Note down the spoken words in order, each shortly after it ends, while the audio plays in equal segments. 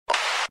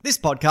This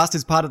podcast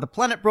is part of the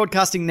Planet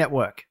Broadcasting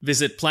Network.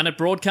 Visit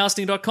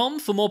planetbroadcasting.com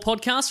for more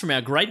podcasts from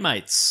our great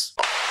mates.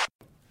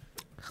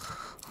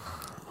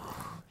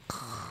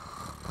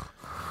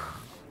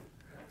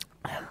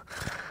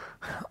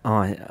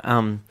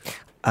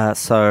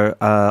 Last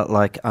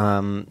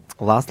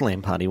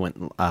LAN party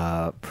went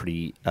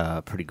pretty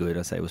good.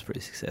 I'd say it was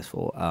pretty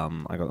successful.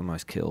 I got the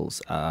most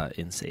kills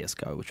in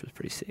CSGO, which was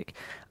pretty sick.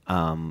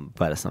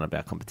 But it's not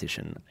about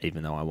competition,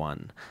 even though I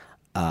won.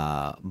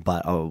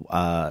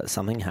 But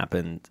something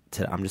happened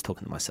I'm just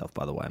talking to myself,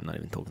 by the way. I'm not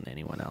even talking to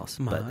anyone else.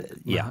 Mark,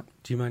 do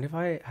you mind if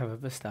I have a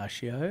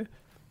pistachio?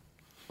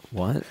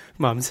 What?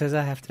 Mum says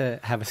I have to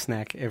have a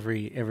snack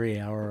every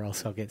hour or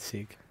else I'll get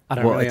sick. I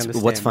don't really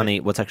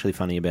understand. What's actually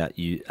funny about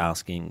you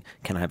asking,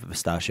 can I have a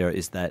pistachio,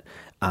 is that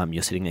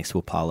you're sitting next to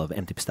a pile of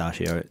empty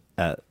pistachio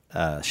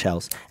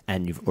shells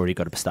and you've already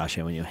got a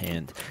pistachio in your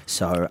hand.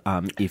 So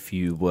if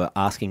you were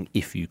asking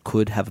if you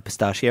could have a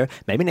pistachio,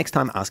 maybe next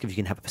time ask if you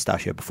can have a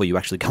pistachio before you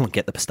actually go and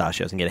get the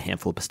pistachios and get a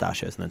handful of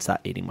pistachios and then start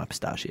eating my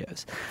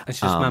pistachios. It's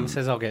just Mum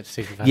says I'll get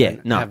sick if I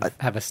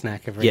have a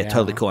snack every hour. Yeah,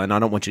 totally cool. And I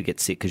don't want you to get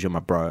sick because you're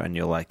my bro and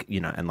you're like,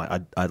 and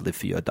like I live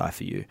for you, I die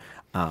for you.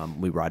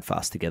 We ride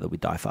fast together, we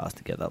die fast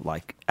together,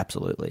 like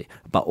absolutely.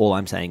 But all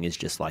I'm saying is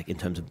just like in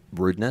terms of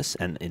rudeness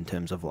and in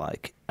terms of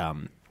like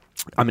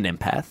I'm an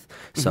empath,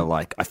 so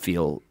like I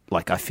feel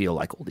like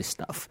all this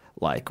stuff.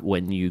 Like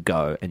when you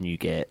go and you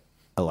get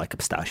a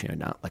pistachio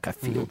nut, like I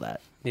feel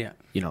that. Yeah.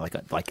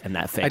 And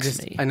that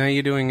affects me. I know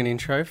you're doing an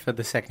intro for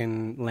the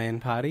second LAN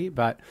party,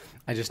 but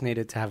I just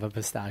needed to have a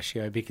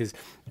pistachio because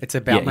it's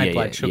about my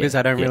blood sugars.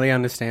 I don't really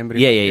understand, but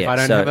if I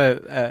don't have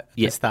a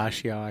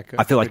pistachio,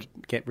 I feel like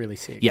get really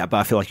sick. Yeah, but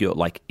I feel like you're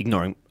like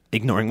ignoring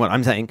what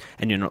I'm saying,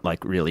 and you're not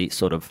like really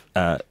sort of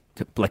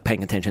like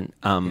paying attention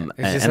and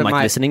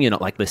like listening. You're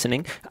not like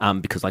listening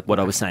because like what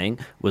I was saying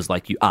was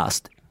like you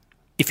asked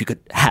if you could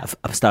have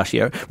a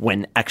pistachio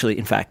when actually,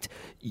 in fact,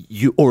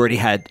 you'd already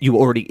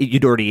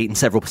eaten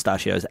several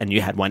pistachios and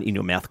you had one in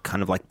your mouth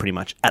kind of like pretty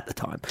much at the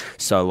time.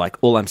 So like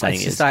all I'm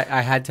saying is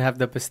I had to have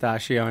the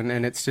pistachio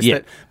and it's just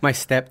that my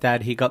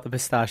stepdad, he got the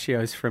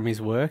pistachios from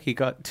his work. He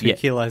got 2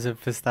 kilos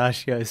of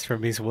pistachios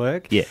from his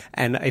work. Yeah.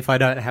 And if I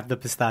don't have the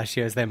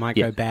pistachios, they might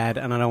go bad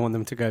and I don't want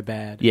them to go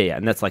bad. Yeah,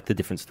 and that's like the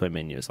difference between me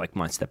and you is like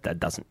my stepdad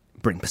doesn't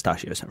bring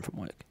pistachios home from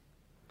work.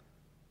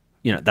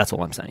 That's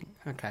all I'm saying.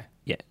 Okay.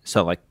 Yeah.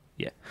 So like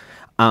yeah.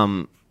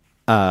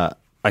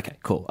 Okay,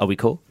 cool. Are we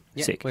cool?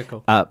 Yeah, sick. We're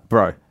cool.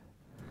 Bro.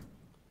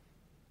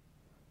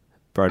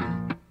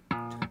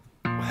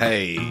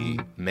 Hey,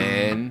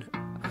 man.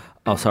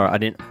 Oh, sorry. I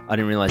didn't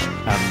realize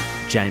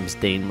James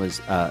Dean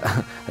was.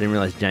 I didn't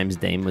realize James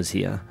Dean was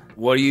here.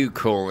 What are you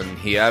calling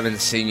here? I haven't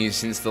seen you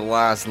since the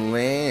last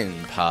LAN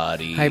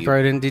party. Hey,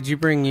 Broden, did you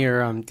bring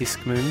your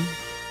Discman?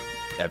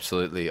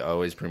 Absolutely. I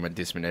always bring my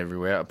Discman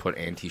everywhere. I put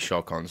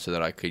anti-shock on so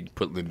that I could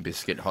put Limp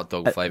Bizkit hot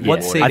dog flavored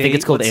water. CD, I think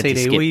it's called anti-skip,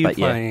 CD were you but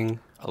playing?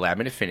 Allow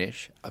me to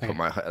finish. I put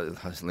my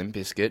Limp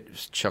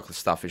Bizkit, chocolate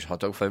starfish hot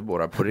dog flavored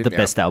water. I put it in the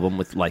best album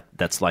with like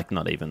that's like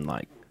not even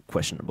like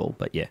questionable,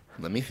 but yeah.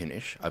 Let me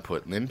finish. I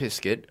put Limp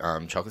Bizkit,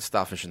 chocolate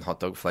starfish and hot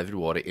dog flavored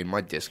water in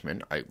my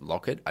Discman. I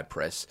lock it, I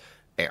press,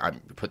 I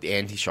put the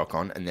anti-shock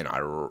on, and then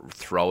I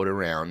throw it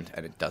around,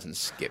 and it doesn't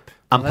skip.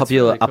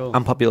 Unpopular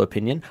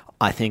opinion.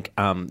 I think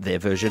their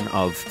version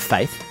of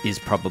Faith is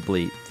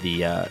probably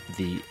the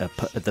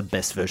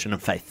best version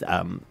of Faith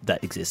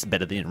that exists,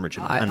 better than the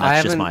original, and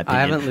that's just my opinion. I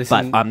haven't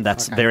listened, but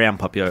that's very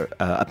unpopular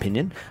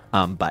opinion.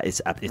 But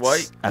it's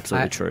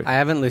absolutely true. I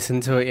haven't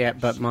listened to it yet,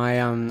 but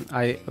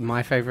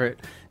my favorite.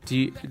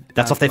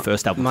 That's off their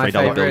first album. My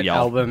favorite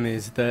album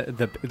is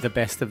the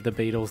best of the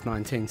Beatles,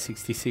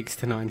 1966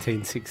 to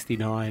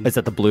 1969. Is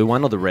that the blue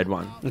one or the red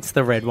one? It's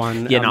the red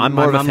one. Yeah, no, I'm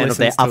more of a fan of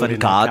their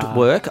avant-garde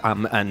work,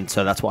 and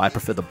so that's why I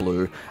prefer the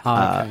blue.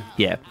 Okay.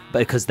 Yeah,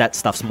 because that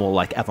stuff's more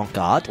like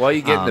avant-garde. Why are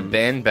you getting the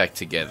band back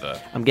together?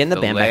 I'm getting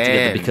the band back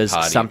together because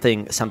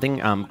party.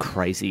 something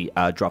crazy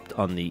dropped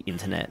on the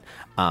internet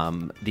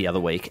the other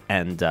week,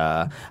 and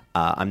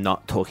I'm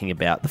not talking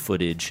about the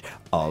footage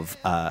of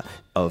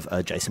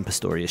Jason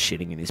Pastorius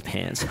shitting in his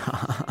pants.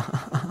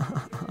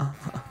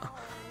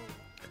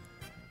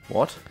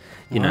 What?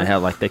 You know how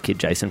like the kid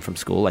Jason from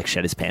school like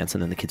shed his pants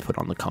and then the kids put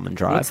on the common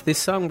drive? What's this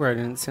song,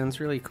 Broden? It sounds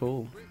really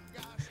cool.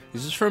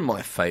 This is from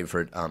my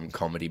favourite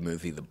comedy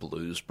movie, The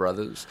Blues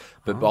Brothers.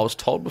 But I was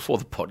told before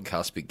the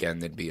podcast began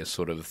there'd be a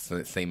sort of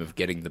theme of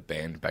getting the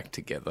band back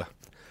together.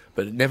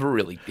 But it never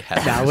really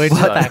happened. No, we're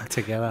just back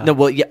together. No,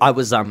 well, yeah, I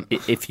was.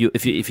 If you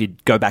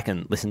go back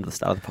and listen to the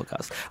start of the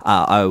podcast,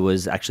 I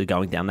was actually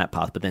going down that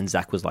path. But then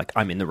Zach was like,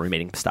 "I'm in the room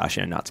eating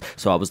pistachio nuts."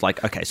 So I was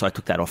like, "Okay." So I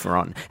took that offer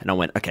on, and I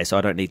went, "Okay." So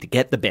I don't need to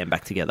get the band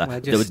back together.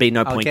 There would be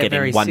no point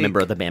getting one member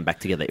of the band back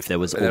together if there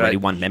was already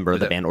one member of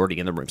the band already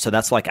in the room. So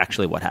that's like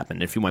actually what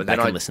happened. If you went back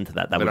and listened to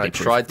that would be proof of that.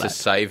 But I tried to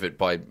save it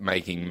by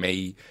making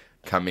me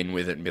come in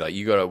with it and be like,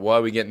 why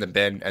are we getting the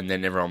band? And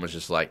then everyone was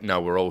just like,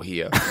 no, we're all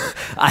here.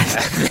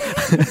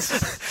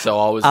 So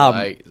I was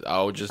like,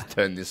 I'll just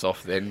turn this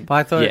off then. But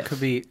I thought it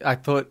could be, I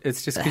thought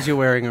it's just because you're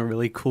wearing a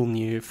really cool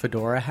new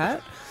fedora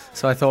hat.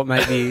 So I thought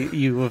maybe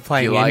you were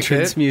playing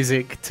entrance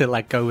music to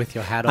like go with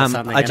your hat or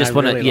something. I just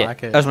want to, really I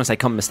just want to say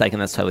common mistake,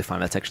 and that's totally fine.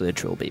 That's actually a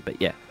Trilby,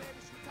 but yeah.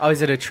 Oh,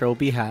 is it a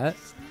Trilby hat?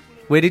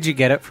 Where did you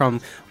get it from?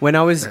 When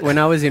I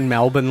was in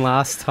Melbourne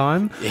last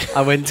time,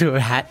 I went to the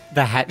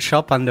hat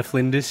shop under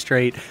Flinders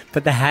Street,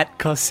 but the hat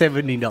cost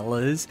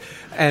 $70,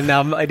 and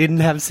I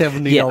didn't have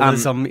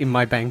 $70 in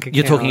my bank account.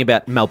 You're talking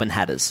about Melbourne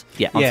Hatters,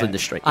 on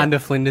Flinders Street, under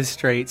Flinders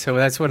Street. So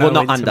that's when I went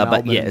not to under,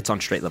 Melbourne. but it's on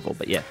street level,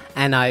 but yeah.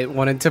 And I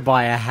wanted to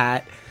buy a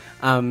hat,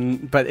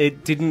 but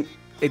it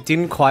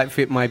didn't quite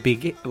fit my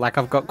big. Like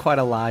I've got quite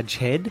a large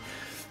head.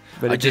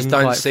 But I just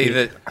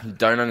don't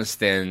don't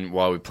understand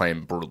why we're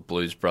playing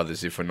Blues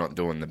Brothers if we're not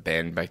doing the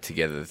band back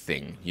together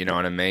thing. You know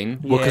what I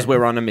mean? Well, because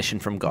we're on a mission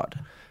from God.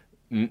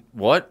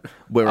 What?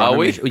 We're on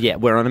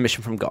a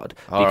mission from God.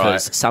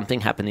 Because something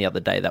happened the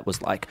other day that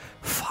was like,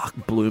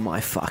 blew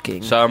my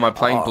fucking... So am I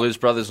playing Blues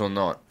Brothers or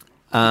not?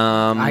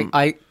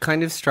 I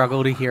kind of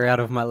struggle to hear out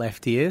of my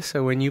left ear,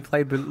 so when you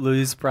play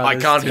Blues Brothers... I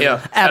can't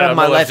hear. Out of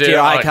my left ear,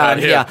 I can't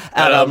hear.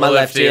 Out of my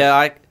left ear,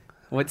 I...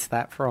 What's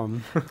that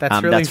from?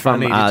 That's really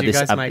funny. Did you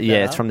guys make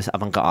that it's from this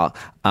avant-garde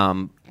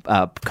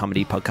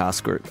comedy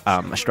podcast group,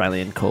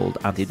 Australian, called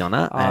Auntie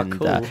Donna, and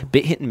cool.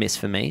 Bit hit and miss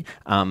for me.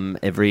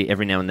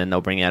 Every now and then they'll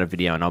bring out a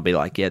video, and I'll be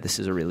like, "Yeah, this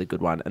is a really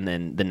good one," and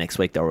then the next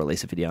week they'll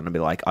release a video, and I'll be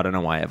like, "I don't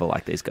know why I ever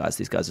like these guys.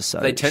 These guys are so."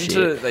 They tend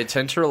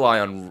to rely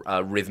on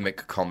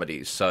rhythmic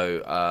comedies.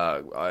 So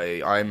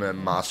I'm a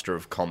master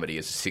of comedy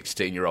as a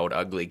 16-year-old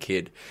ugly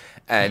kid.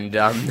 And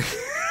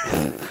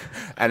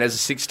and as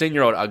a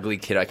 16-year-old ugly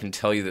kid, I can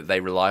tell you that they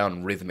rely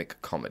on rhythmic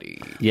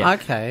comedy. Yeah.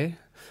 Okay.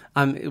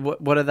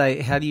 What are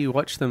they? How do you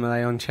watch them? Are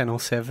they on Channel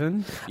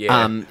 7?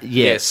 Yeah.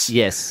 Yes.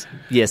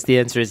 The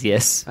answer is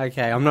yes.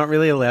 Okay. I'm not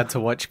really allowed to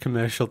watch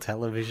commercial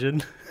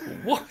television.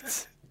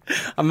 What?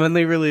 I'm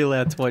only really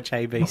allowed to watch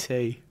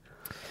ABC.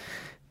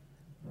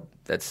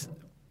 That's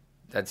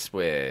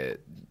where...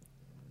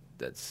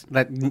 That's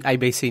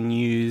ABC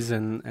News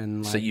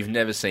and like... So you've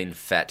never seen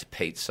Fat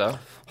Pizza?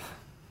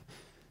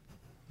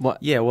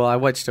 What? Yeah, well, I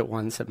watched it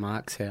once at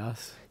Mark's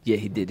house. Yeah,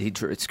 he did.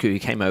 It's cool. He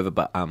came over,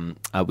 but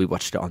we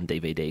watched it on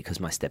DVD because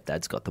my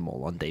stepdad's got them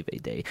all on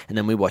DVD. And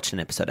then we watched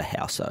an episode of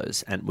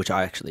Houseos, which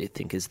I actually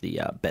think is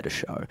the better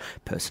show,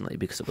 personally,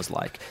 because it was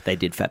like they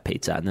did Fat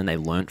Pizza and then they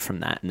learnt from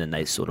that, and then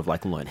they sort of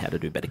like learned how to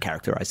do better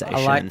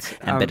characterization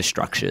and better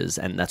structures.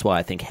 And that's why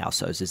I think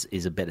Houseos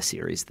is a better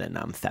series than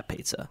Fat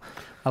Pizza.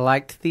 I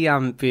liked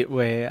the bit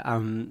where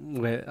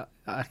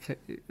I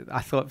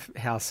thought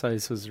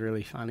Houseos was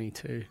really funny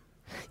too.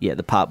 Yeah,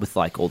 the part with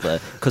like all the...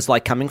 Because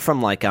like coming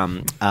from like...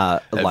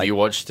 Have you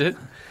watched it?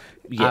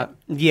 Yeah.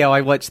 Yeah,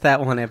 I watched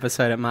that one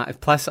episode at Mark.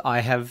 Plus,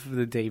 I have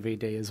the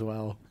DVD as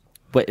well.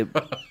 Wait,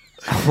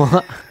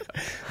 what?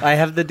 I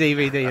have the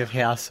DVD of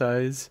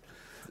Houseos.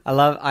 I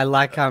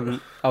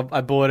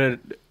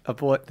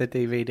bought the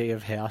DVD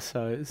of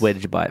Houseos. Where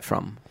did you buy it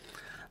from?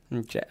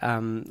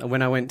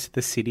 When I went to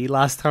the city,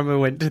 last time I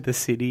went to the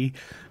city,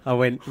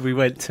 we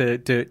went to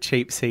Dirt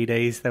Cheap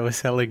CDs. They were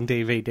selling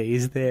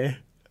DVDs there.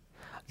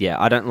 Yeah,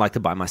 I don't like to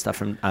buy my stuff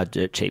from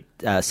Dirt Cheap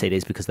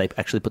CDs because they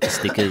actually put the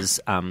stickers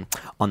on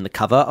the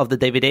cover of the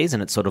DVDs,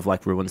 and it sort of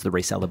like ruins the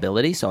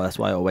resellability. So that's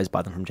why I always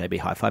buy them from JB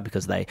Hi-Fi,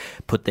 because they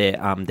put their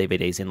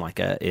DVDs in like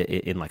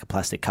a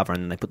plastic cover,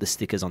 and then they put the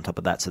stickers on top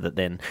of that, so that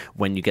then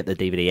when you get the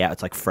DVD out,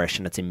 it's like fresh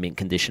and it's in mint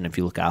condition. If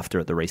you look after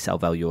it, the resale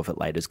value of it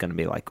later is going to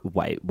be like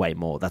way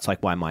more. That's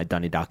like why my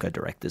Donnie Darko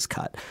director's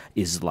cut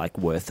is like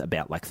worth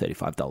about like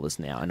 $35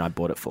 now, and I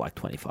bought it for like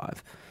 $25.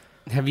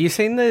 Have you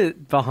seen the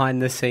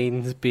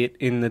behind-the-scenes bit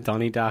in the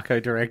Donnie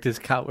Darko director's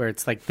cut where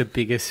it's like the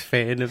biggest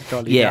fan of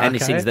Donnie Darko? Yeah, and he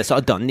sings this,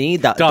 Donnie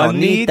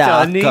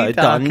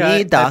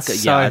Darko.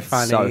 That's yeah, so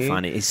funny. It's so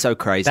funny. He's so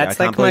crazy.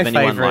 That's I can't believe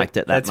anyone liked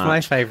it that much. That's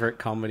my favourite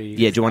comedy.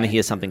 Yeah, do you want to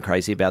hear something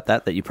crazy about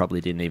that you probably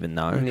didn't even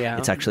know? Yeah.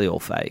 It's actually all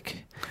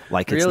fake.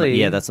 Like, it's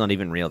really? That's not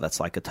even real. That's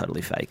like a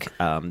totally fake.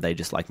 They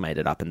just like made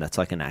it up, and that's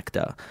like an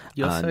actor.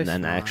 You're so smart.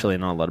 And actually,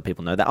 not a lot of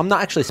people know that. I'm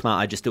not actually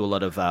smart. I just do a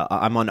lot of.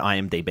 I'm on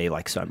IMDb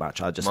like so much.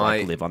 I just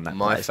like live on that.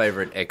 My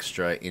favourite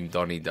extra in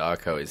Donnie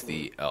Darko is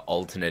the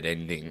alternate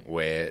ending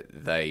where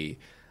they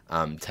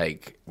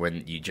take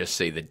when you just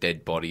see the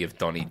dead body of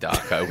Donnie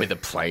Darko with a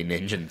plane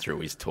engine through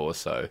his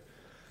torso.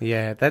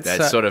 Yeah, that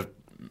sort of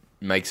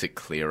makes it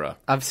clearer.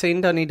 I've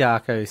seen Donnie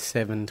Darko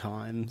 7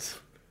 times.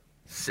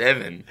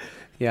 7?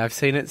 Yeah, I've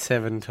seen it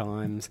 7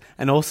 times.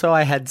 And also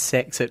I had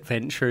sex at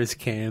Venturers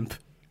Camp.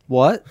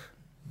 What?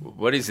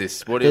 What is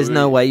this? There's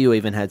no way you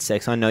even had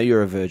sex. I know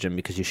you're a virgin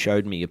because you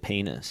showed me your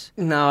penis.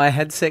 No, I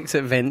had sex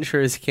at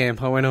Venturers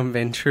Camp. I went on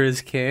Venturers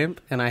Camp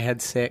and I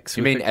had sex.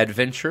 You mean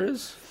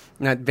Adventurers?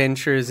 No,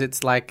 Adventurers,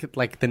 it's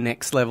like the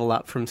next level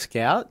up from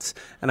Scouts.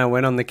 And I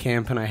went on the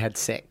camp and I had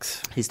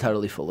sex. He's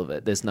totally full of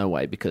it. There's no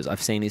way, because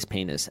I've seen his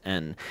penis,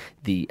 and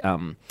the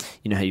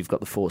you know how you've got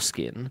the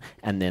foreskin,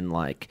 and then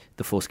like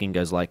the foreskin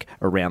goes like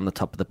around the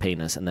top of the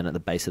penis, and then at the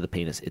base of the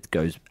penis it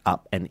goes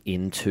up and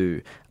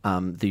into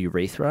the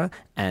urethra,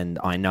 and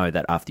I know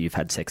that after you've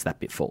had sex that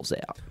bit falls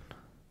out.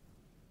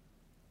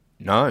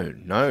 No,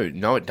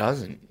 it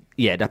doesn't.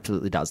 Yeah, it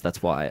absolutely does.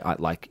 That's why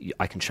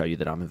I can show you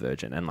that I'm a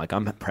virgin, and like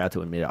I'm proud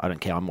to admit it. I don't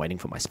care. I'm waiting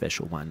for my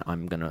special one.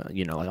 I'm gonna,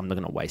 I'm not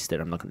gonna waste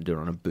it. I'm not gonna do it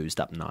on a boozed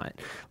up night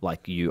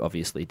like you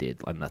obviously did,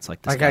 and that's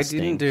like disgusting.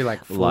 Like I didn't do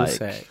like full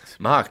sex.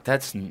 Mark,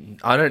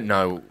 I don't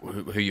know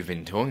who you've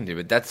been talking to,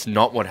 but that's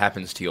not what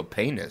happens to your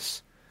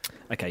penis.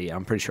 Okay, yeah,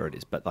 I'm pretty sure it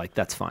is, but like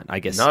that's fine. I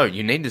guess no.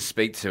 You need to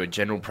speak to a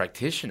general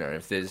practitioner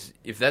if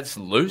that's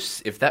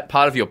loose, if that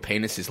part of your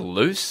penis is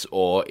loose,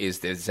 or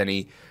there's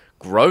any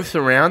growth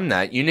around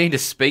that, you need to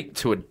speak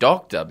to a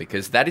doctor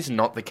because that is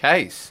not the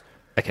case.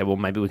 Okay, well,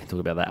 maybe we can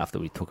talk about that after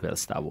we talk about the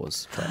Star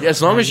Wars trailer. Yeah,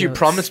 as long as you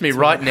promise me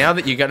right now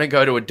that you're going to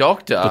go to a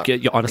doctor. Look,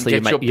 honestly,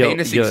 and get your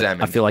penis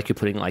examined. I feel like you're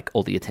putting like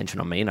all the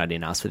attention on me, and I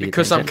didn't ask for the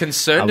because attention. I'm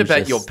concerned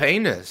about your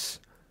penis.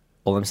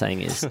 All I'm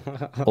saying is, penis.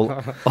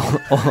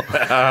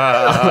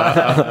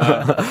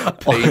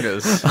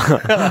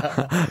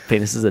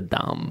 Penises are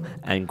dumb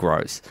and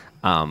gross.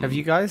 Have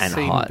you guys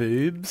seen hot.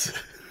 boobs?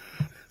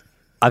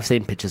 I've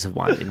seen pictures of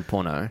one in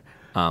porno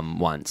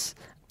once,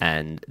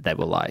 and they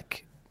were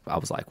like, I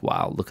was like,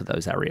 wow, look at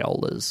those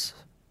areolas.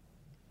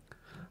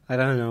 I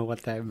don't know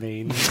what that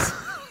means.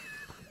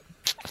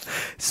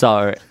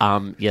 So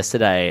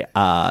yesterday,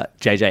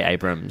 J.J.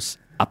 Abrams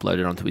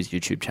uploaded onto his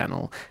YouTube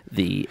channel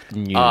the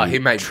new he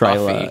made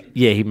trailer. Buffy.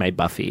 Yeah, he made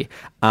Buffy.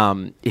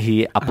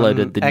 He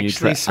uploaded the new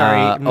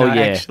trailer.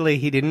 Actually,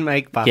 he didn't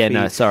make Buffy. Yeah,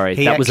 no, sorry.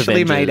 He that was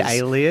actually Avengers. made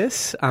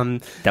Alias.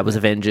 That was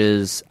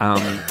Avengers.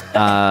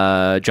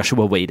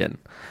 Joshua Whedon,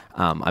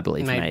 I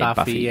believe, made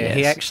Buffy. Yeah, yes.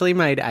 he actually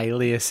made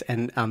Alias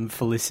and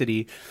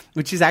Felicity,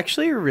 which is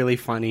actually a really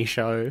funny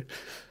show.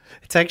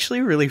 It's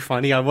actually really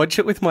funny. I watch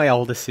it with my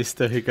older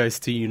sister who goes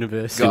to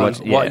university.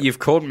 God, what you've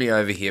called me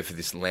over here for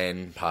this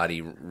LAN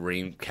party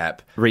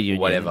recap,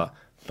 reunion, whatever.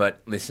 But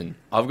listen,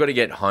 I've got to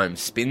get home.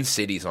 Spin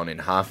City's on in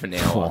half an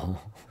hour.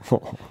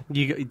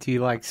 Do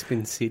you like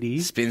Spin City?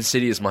 Spin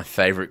City is my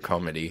favourite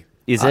comedy.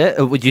 Is it?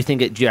 Or would you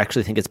think it? Do you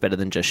actually think it's better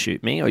than Just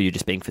Shoot Me, or are you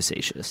just being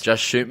facetious?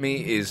 Just Shoot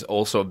Me is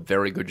also a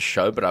very good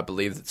show, but I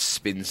believe that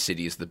Spin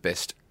City is the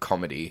best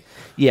comedy.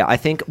 Yeah, I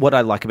think what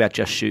I like about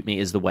Just Shoot Me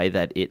is the way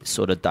that it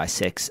sort of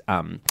dissects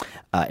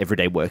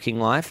everyday working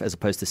life as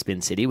opposed to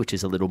Spin City, which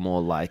is a little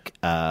more like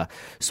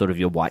sort of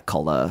your white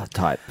collar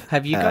type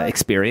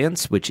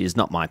experience, which is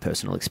not my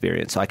personal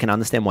experience. So I can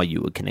understand why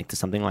you would connect to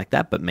something like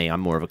that, but me, I'm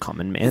more of a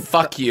common man.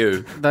 Fuck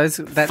you.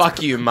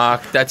 Fuck you,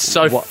 Mark. That's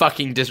so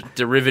fucking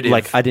derivative.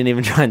 Like, I didn't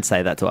even try and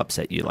say that to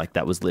upset you. Like,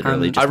 that was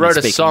literally just I wrote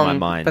me a song, my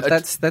mind. But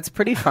that's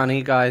pretty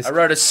funny, guys. I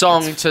wrote a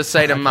song to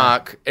say to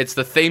Mark, it's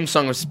the theme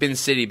song of Spin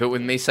City, but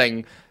with me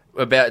saying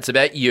it's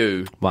about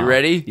you. Wow. You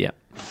ready? Yeah.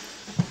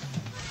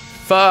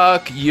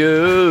 Fuck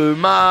you,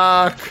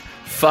 Mark.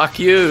 Fuck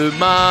you,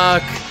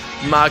 Mark.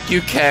 Mark,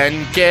 you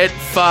can get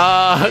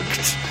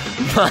fucked.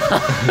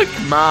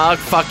 Mark,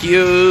 fuck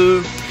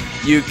you.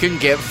 You can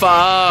get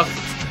fucked.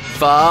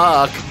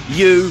 Fuck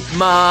you,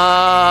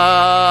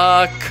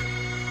 Mark.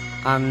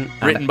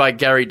 Written by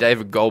Gary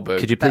David Goldberg.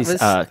 Could you please?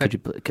 Sorry.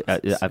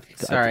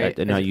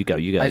 No, you go.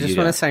 I just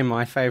want to say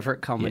my favourite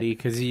comedy,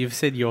 because you've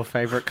said your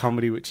favourite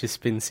comedy, which is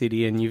Spin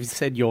City, and you've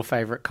said your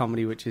favourite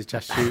comedy, which is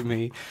Just Shoot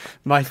Me.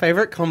 My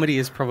favourite comedy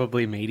is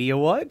probably Media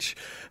Watch.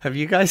 Have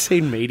you guys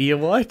seen Media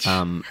Watch?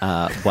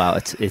 Wow,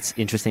 it's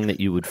interesting that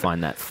you would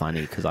find that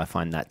funny, because I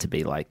find that to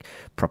be like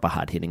proper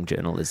hard-hitting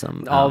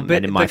journalism. And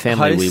in my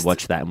family, we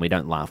watch that and we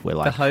don't laugh. We're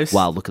like,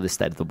 wow, look at the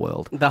state of the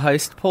world. The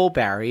host, Paul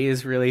Barry,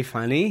 is really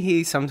funny.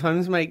 He sometimes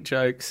make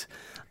jokes.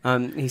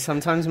 He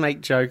sometimes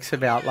make jokes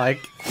about like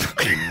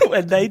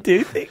when they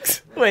do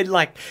things. When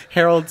like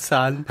Harold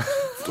Sun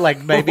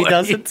like maybe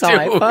does a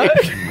typo.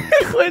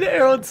 When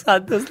Harold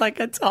Sun does like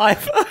a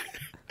typo.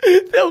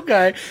 He'll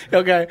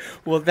go,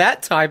 well,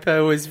 that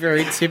typo was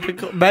very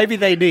typical. Maybe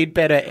they need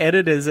better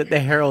editors at the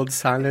Herald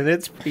Sun, and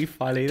it's pretty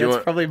funny.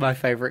 That's probably my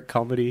favourite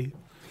comedy.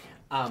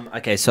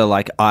 Okay, so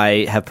like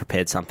I have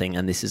prepared something,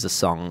 and this is a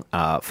song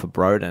for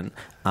Broden,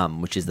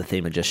 which is the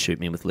theme of Just Shoot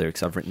Me, with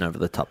lyrics I've written over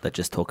the top that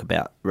just talk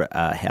about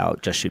how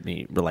Just Shoot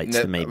Me relates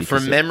to me.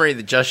 From memory,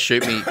 the Just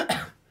Shoot Me...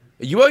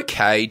 Are you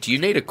okay? Do you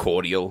need a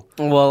cordial?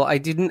 Well, I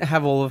didn't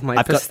have all of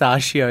my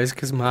pistachios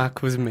because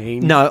Mark was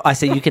mean. No, I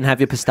say you can have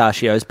your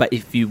pistachios, but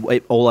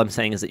all I'm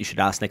saying is that you should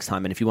ask next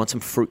time, and if you want some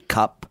fruit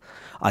cup,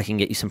 I can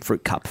get you some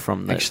fruit cup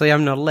from the Actually,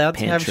 I'm not allowed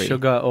pantry. to have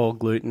sugar or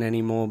gluten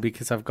anymore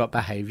because I've got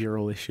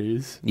behavioural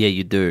issues. Yeah,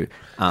 you do.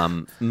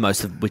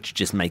 Most of which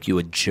just make you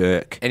a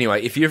jerk.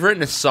 Anyway, if you've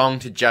written a song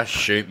to Just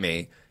Shoot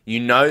Me,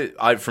 you know,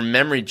 from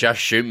memory, Just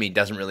Shoot Me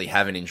doesn't really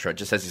have an intro. It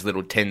just has this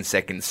little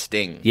 10-second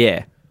sting.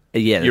 Yeah.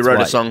 Yeah, you wrote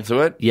a song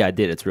to it? Yeah, I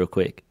did. It's real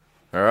quick.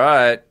 All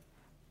right.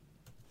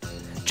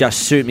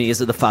 Just Shoot Me is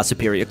the far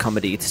superior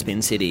comedy to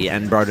Spin City,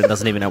 and Broden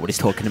doesn't even know what he's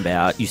talking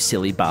about. You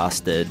silly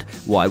bastard.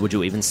 Why would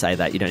you even say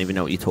that? You don't even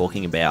know what you're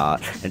talking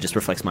about. It just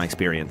reflects my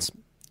experience.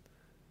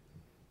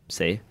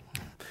 See?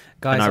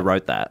 Guys, and I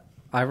wrote that.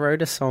 I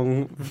wrote a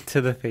song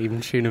to the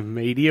theme tune of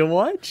Media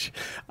Watch,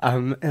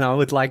 and I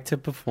would like to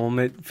perform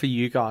it for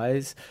you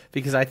guys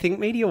because I think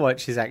Media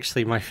Watch is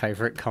actually my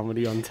favourite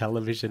comedy on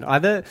television.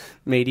 Either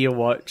Media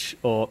Watch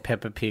or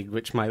Peppa Pig,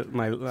 which my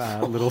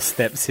little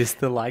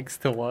stepsister likes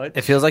to watch.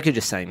 It feels like you're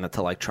just saying that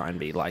to like try and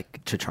be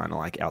like to trying to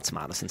like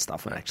outsmart us and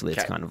stuff, when actually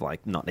it's kind of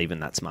like not even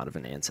that smart of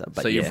an answer.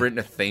 But so you've written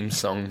a theme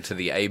song to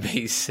the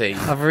ABC.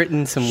 I've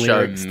written some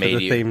lyrics to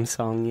the theme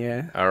song.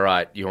 Yeah. All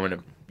right, you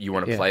want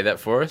to play that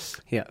for us?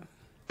 Yeah.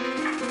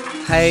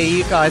 Hey,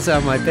 you guys are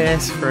my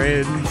best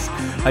friends.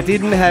 I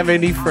didn't have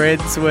any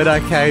friends when I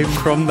came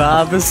from the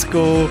other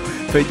school,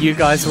 but you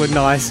guys were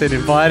nice and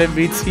invited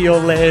me to your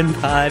LAN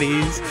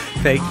parties.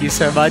 Thank you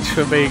so much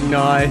for being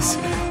nice.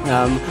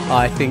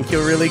 I think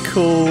you're really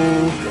cool,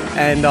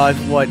 and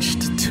I've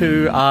watched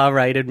 2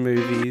 R-rated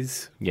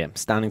movies. Yeah,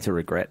 starting to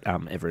regret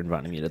ever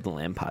inviting you to the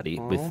LAN party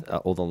with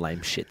all the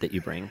lame shit that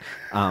you bring.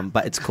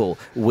 But it's cool.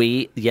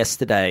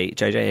 Yesterday,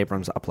 J.J.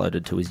 Abrams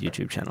uploaded to his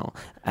YouTube channel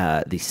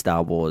the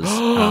Star Wars.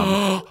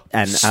 Wars!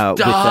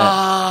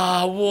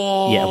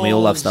 Yeah, and we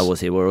all love Star Wars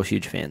here. We're all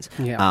huge fans.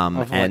 Yeah,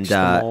 I've watched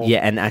them all. Yeah,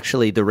 and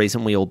actually the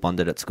reason we all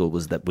bonded at school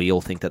was that we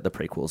all think that the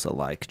prequels are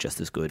like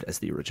just as good as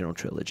the original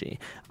trilogy.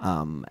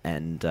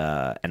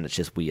 And it's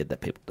just weird that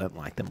people don't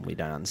like them. We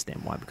don't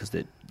understand why, because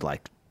they're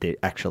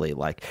actually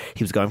like,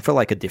 he was going for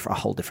like a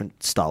whole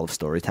different style of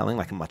storytelling,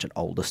 like a much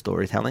older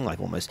storytelling, like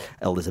almost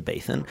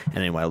Elizabethan. And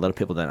anyway, a lot of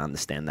people don't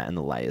understand that and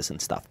the layers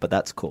and stuff, but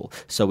that's cool.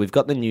 So we've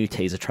got the new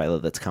teaser trailer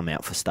that's come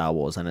out for Star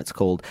Wars, and it's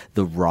called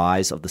The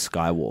Rise of the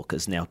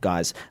Skywalkers. Now,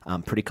 guys,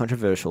 pretty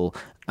controversial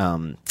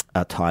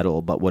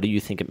title, but what do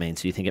you think it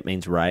means? Do you think it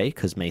means Rey?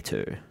 Because me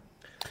too.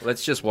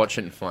 Let's just watch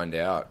it and find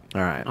out.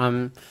 All right.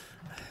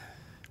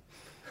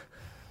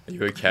 Are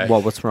you okay?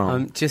 Well, what's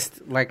wrong?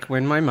 Just like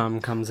when my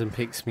mum comes and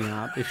picks me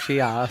up, if she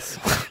asks,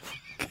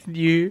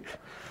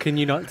 can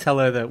you not tell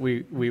her that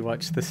we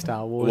watched the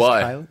Star Wars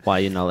trailer? Why are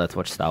you not allowed to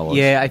watch Star Wars?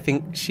 Yeah, I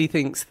think she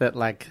thinks that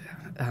like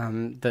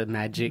the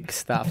magic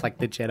stuff, like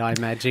the Jedi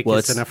magic,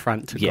 is an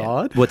affront to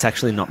God. Well, it's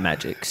actually not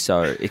magic.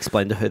 So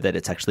explain to her that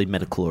it's actually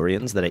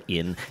midichlorians that are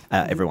in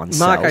everyone's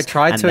Mark, cells. I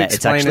tried to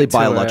explain it to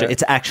her.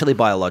 It's actually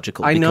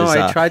biological. I know,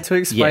 I tried to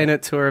explain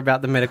it to her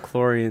about the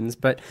midichlorians,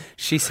 but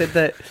she said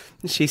that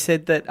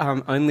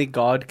only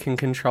God can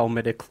control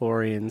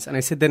midichlorians. And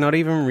I said, they're not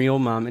even real,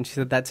 Mum. And she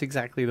said, that's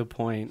exactly the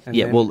point. And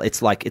well, it's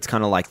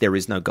kind of like there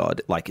is no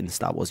God, like in the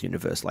Star Wars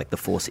universe. Like the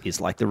Force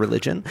is like the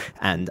religion,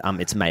 and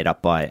it's made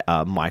up by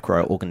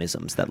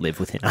microorganisms that live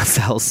within our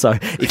cells. So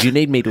if you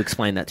need me to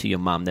explain that to your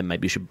mum, then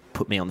maybe you should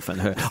put me on the phone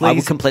to her. I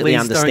would completely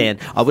understand.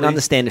 I would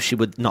understand if she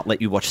would not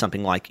let you watch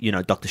something like,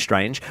 Doctor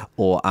Strange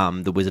or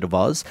The Wizard of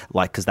Oz,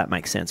 like, because that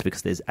makes sense,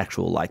 because there's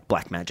actual like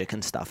black magic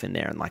and stuff in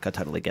there, and like I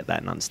totally get that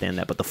and understand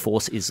that. But the Force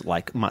is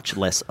like much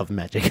less of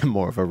magic and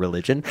more of a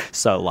religion.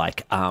 So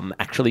like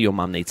actually your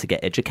mum needs to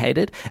get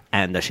educated,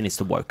 and she needs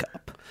to woke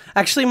up.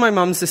 Actually, my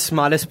mum's the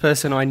smartest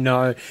person I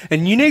know,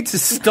 and you need to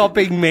stop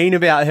being mean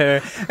about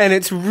her, and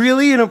it's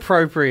really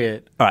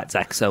inappropriate. All right,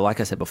 Zach, so like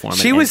I said before,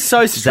 she was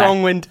so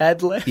strong when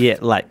Dad left. Yeah,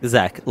 like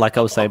Zach, like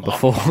I was saying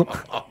before.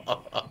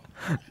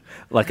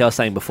 Like I was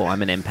saying before,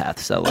 I'm an empath,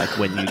 so like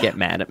when you get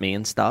mad at me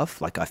and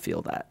stuff, like I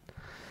feel that.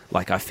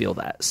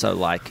 So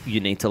like you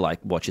need to like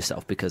watch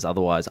yourself, because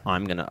otherwise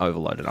I'm going to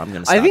overload it. I'm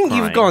going to start crying.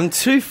 You've gone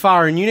too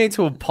far, and you need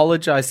to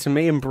apologise to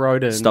me and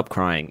Broden. Stop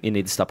crying. You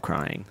need to stop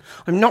crying.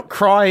 I'm not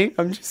crying.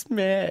 I'm just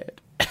mad.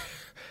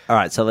 All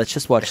right, so let's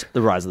just watch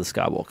The Rise of the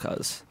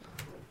Skywalkers.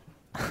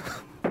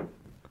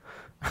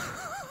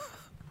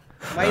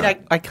 Wait,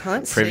 I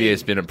can't see. Preview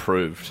has been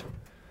approved.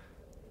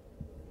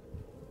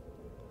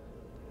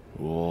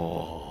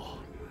 Whoa.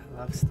 I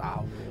love Star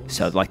Wars.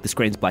 So, like, the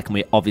screen's black, and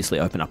we obviously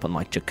open up on,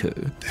 like,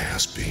 Jakku. There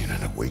has been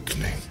an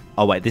awakening.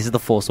 Oh, wait, this is the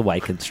Force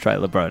Awakens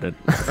trailer, Broden.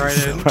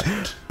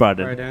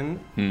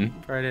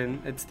 Broden,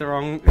 it's the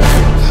wrong...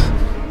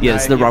 Yeah,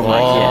 it's the wrong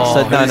one. Yeah.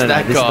 So, no, this is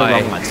the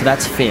wrong one. So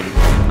that's Finn.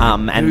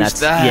 And who's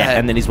that? Yeah,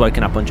 and then he's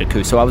woken up on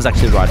Jakku. So I was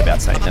actually right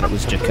about saying that it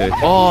was Jakku.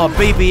 Oh,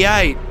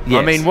 BB-8. Yes.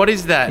 I mean, what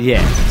is that?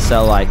 Yeah,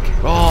 so, like...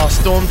 Oh,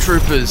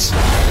 stormtroopers.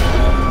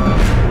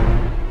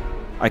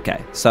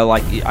 Okay, so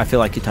like I feel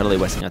like you're totally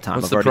wasting our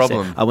time. What's the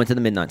problem? I went to the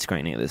midnight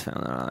screening of this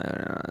film.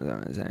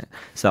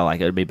 So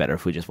like it would be better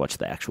if we just watched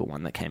the actual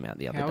one that came out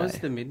the other day. How was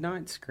the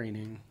midnight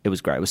screening? It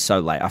was great. It was so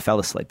late. I fell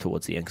asleep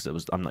towards the end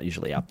because I'm not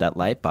usually up that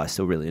late, but I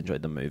still really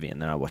enjoyed the movie.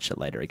 And then I watched it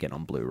later again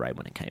on Blu-ray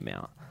when it came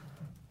out.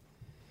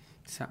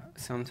 So,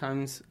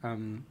 sometimes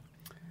I'm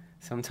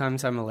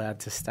allowed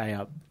to stay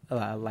up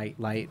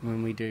late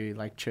when we do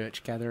like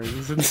church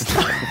gatherings and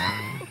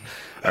stuff.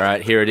 All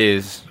right, here it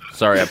is.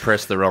 Sorry, I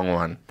pressed the wrong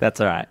one.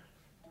 That's all right.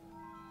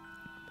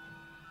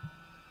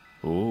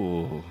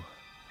 Ooh,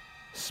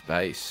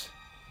 space.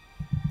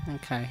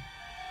 Okay,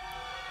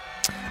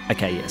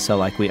 yeah. So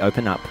like we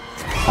open up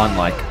on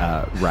like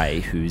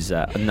Rey, who's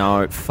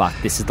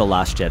this is the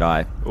Last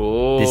Jedi.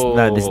 Oh,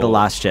 this is the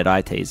Last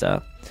Jedi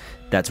teaser.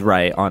 That's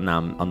Rey on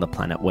the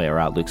planet where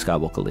Luke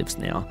Skywalker lives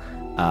now,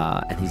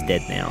 and he's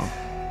dead now.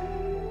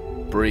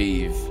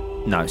 Breathe.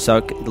 No,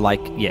 so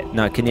can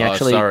you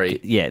actually? Sorry.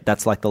 Yeah,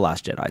 that's like the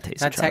Last Jedi teaser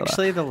That's trailer.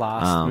 actually the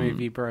last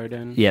movie,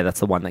 Broden. Yeah, that's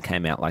the one that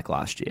came out like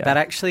last year. That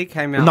actually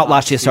came out not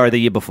last year. Sorry, the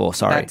year before.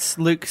 Sorry, that's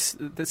Luke's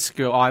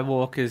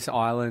Skywalker's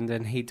island,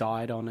 and he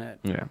died on it.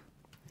 yeah.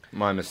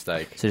 My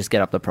mistake. So just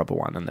get up the proper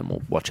one, and then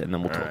we'll watch it, and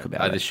then we'll talk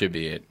about it. This should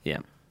be it. Yeah.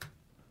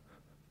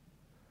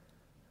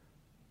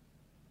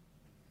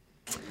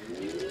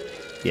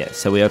 Yeah,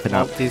 so we open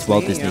up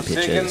Walt Disney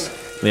Pictures.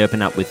 We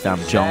open up with John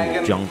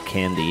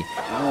Candy.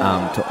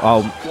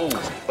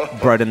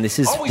 Broden, this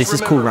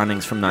is Cool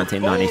Runnings from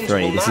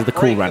 1993. This is the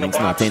Cool Runnings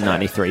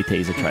 1993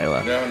 teaser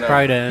trailer.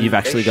 Broden, You've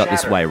actually got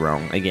this way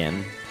wrong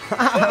again.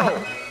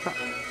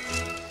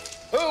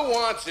 Who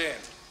wants in?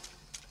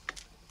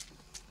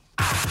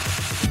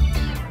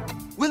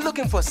 We're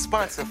looking for a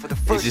sponsor for the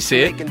first you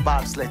see it? Jamaican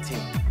bobsled team.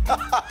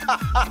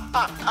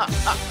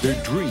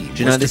 Their dream.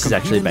 Do you know this is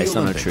actually based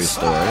on a true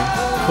story?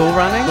 Cool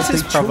Runnings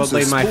is they chose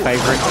probably a my sport.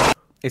 favorite.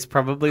 It's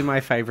probably my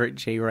favorite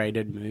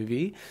G-rated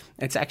movie.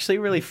 It's actually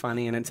really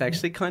funny, and it's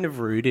actually kind of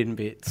rude in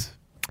bits.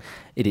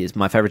 It is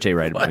my favorite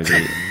G-rated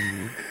movie.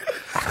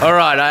 All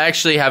right, I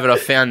actually have it. I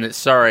found it.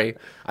 Sorry,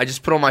 I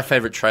just put all my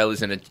favorite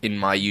trailers in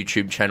my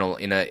YouTube channel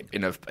in a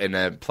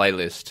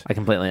playlist. I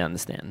completely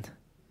understand.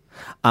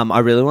 I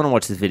really want to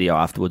watch this video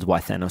afterwards. Why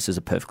Thanos is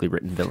a perfectly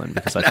written villain,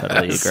 because I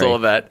totally agree. I saw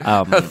that.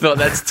 I thought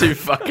that's too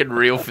fucking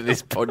real for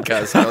this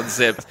podcast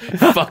concept.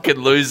 Fucking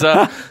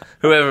loser.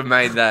 Whoever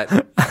made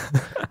that.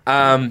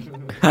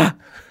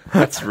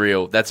 That's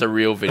real. That's a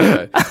real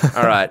video.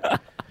 All right.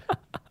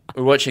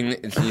 We're watching.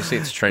 You see,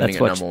 it's trending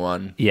at number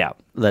one. Yeah,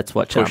 let's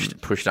watch.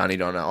 Pushed Annie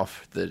Donna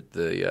off the.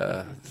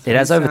 It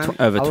has over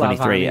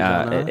 23.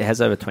 It It has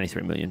over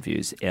 23 million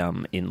views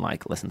in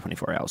like less than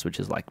 24 hours, which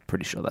is like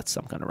pretty sure that's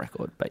some kind of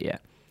record. But yeah,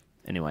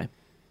 anyway.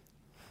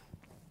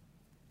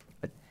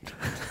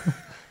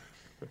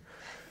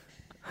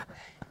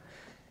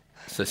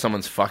 So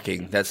someone's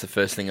fucking. That's the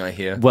first thing I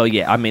hear. Well,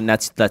 yeah, I mean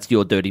that's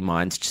your dirty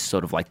minds just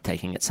sort of like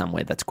taking it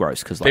somewhere that's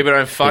gross because like, people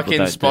don't fuck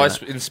in Spice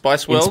World. In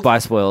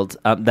Spice World,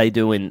 they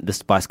do in the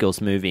Spice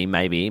Girls movie.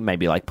 Maybe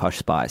like Posh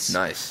Spice.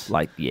 Nice.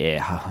 Like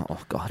yeah,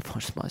 oh god,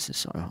 Posh Spice is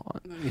so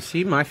hot. You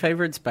see, my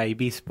favorite's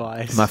Baby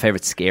Spice. My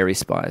favorite's Scary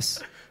Spice.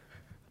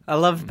 I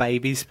love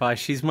Baby Spice.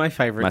 She's my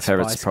favorite. My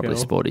favorite's Spice probably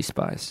Girl. Sporty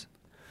Spice.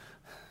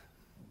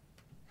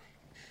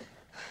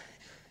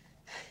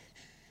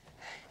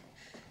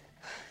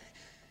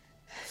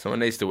 Someone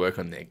needs to work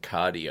on their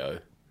cardio.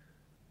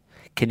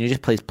 Can you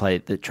just please play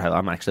the trailer?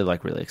 I'm actually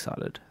like really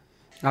excited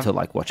to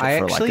like watch it I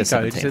for like the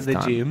 17th actually go to the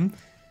time. gym.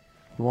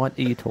 What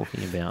are you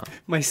talking about?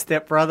 My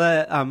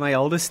stepbrother, my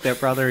oldest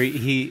stepbrother,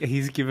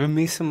 he's given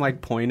me some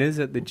like pointers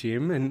at the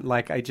gym, and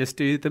like I just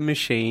do the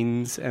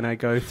machines, and I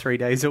go 3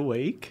 days a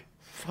week.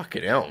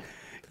 Fucking hell.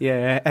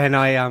 Yeah, and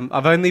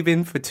I've only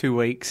been for 2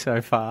 weeks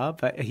so far,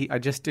 but I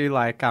just do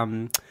like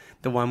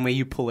the one where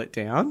you pull it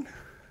down.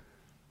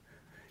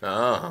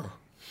 Oh.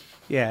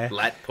 Yeah.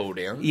 Lat pull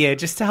down. Yeah,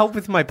 just to help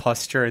with my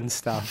posture and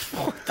stuff.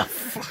 What the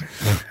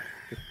fuck?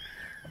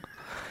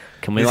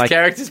 Can we This like?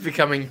 character's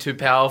becoming too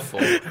powerful.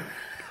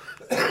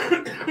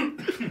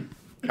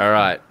 All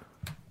right.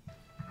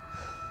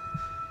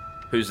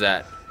 Who's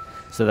that?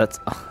 So that's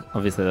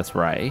obviously that's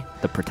Ray,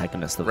 the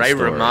protagonist of the Ray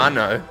story.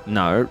 Romano.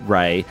 No,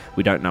 Ray.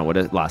 We don't know what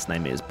his last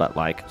name is, but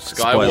like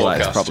Skywalker. spoiler,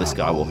 it's probably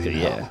Skywalker.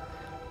 Yeah,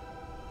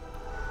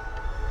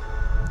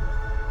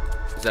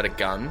 Is that a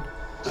gun?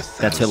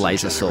 That's her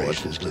laser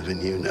sword. Live in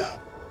you now.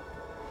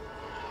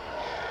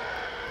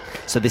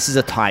 So this is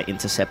a TIE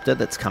interceptor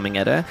that's coming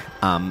at her,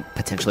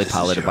 potentially This is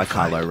piloted by your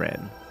fight. Kylo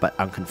Ren, but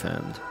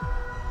unconfirmed.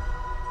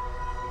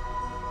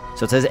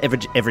 So it says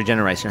every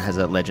generation has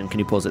a legend. Can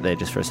you pause it there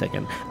just for a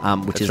second?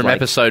 Which It's is from like,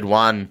 episode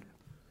 1.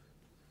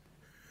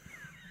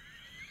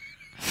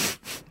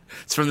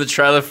 It's from the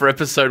trailer for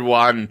episode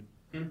 1.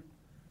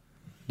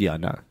 Yeah, I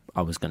know.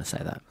 I was going to say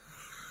that.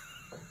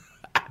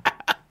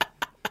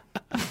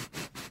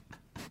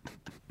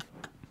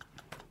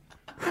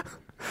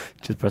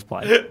 Just press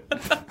play.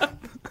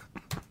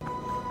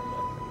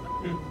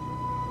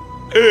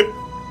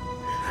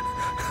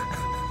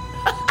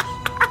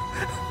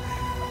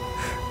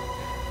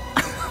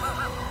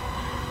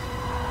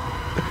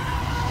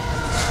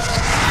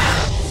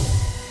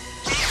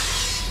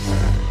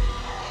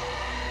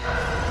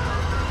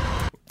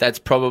 That's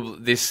probably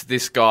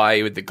this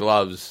guy with the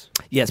gloves.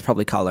 Yeah, it's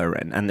probably Kylo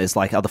Ren, and there's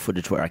like other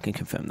footage where I can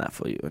confirm that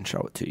for you and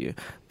show it to you.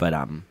 But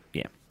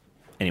yeah.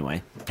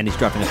 Anyway, and he's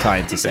driving a TIE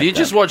interceptor. Have you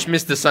just watched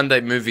Mr.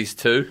 Sunday Movies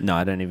too? No,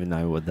 I don't even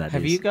know what that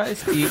Have is. you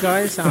guys have you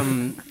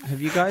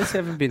guys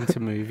ever been to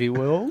Movie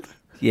World?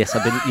 Yes,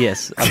 I've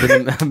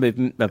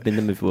been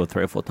to Movie World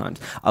 3 or 4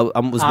 times.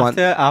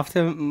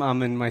 After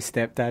Mum and my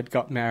stepdad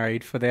got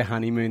married for their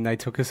honeymoon, they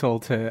took us all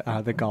to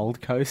the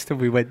Gold Coast,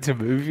 and we went to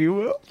Movie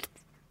World.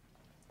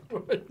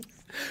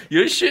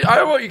 You shit. I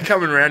don't want you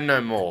coming around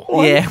no more.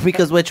 Yeah,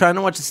 because we're trying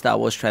to watch a Star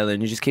Wars trailer,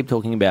 and you just keep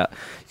talking about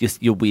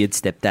your weird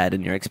stepdad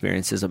and your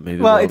experiences at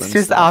Movie World. Well, it's and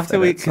just stuff, after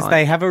and we, it's because like-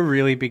 they have a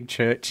really big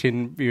church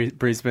in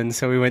Brisbane,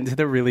 so we went to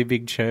the really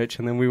big church,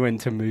 and then we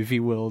went to Movie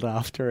World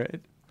after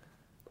it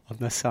on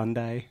the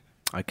Sunday.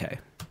 Okay.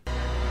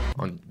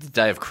 On the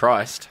day of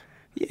Christ.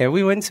 Yeah,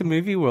 we went to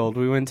Movie World.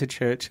 We went to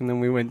church and then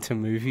we went to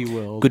Movie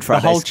World. Good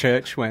Fridays. The whole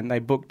church went. They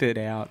booked it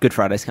out. Good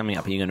Friday's coming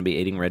up. Are you going to be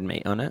eating red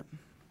meat on it?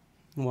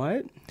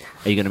 What?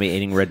 Are you going to be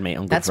eating red meat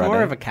on Good That's Friday? That's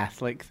more of a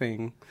Catholic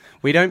thing.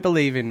 We don't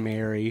believe in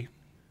Mary.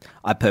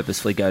 I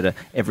purposely go to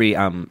every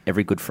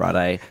Good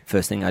Friday.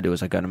 First thing I do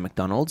is I go to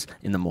McDonald's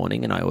in the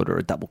morning and I order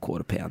a double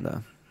quarter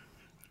pounder.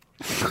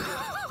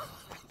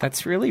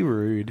 That's really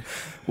rude.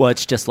 Well,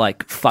 it's just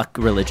like fuck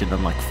religion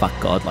and like fuck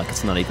God. Like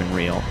it's not even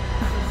real.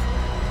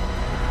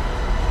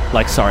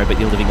 Like, sorry, but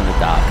you're living in the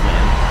dark,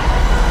 man.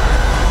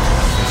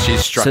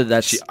 She's struck. So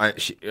that's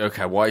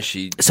okay. Why is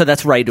she? So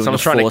that's Ray doing.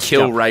 Someone's a force trying to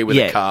kill jump. Ray with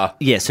a car.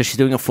 Yeah, so she's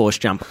doing a force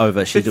jump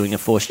over. She's doing a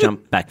force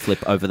jump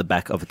backflip over the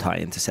back of a TIE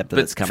Interceptor.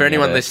 But that's coming. For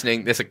anyone over.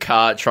 listening, there's a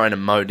car trying to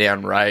mow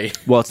down Ray.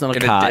 Well, it's not a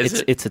car.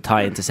 It's a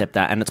TIE Interceptor,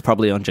 and it's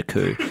probably on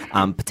Jakku,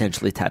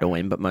 potentially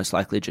Tatooine, but most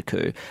likely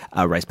Jakku.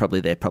 Ray's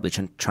probably there, probably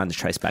trying to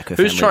trace back her.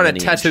 Who's family trying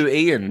to tattoo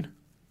Ian?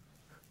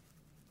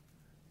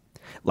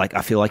 Like,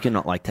 I feel like you're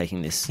not like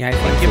taking this. Yeah, I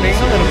think you're being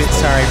a little bit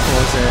sorry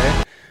for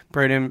her,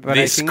 Broden. But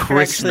this I think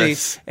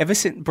Christmas,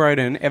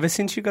 actually, ever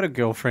since you got a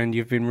girlfriend,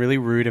 you've been really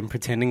rude and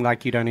pretending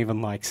like you don't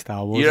even like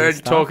Star Wars. You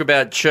don't talk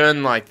about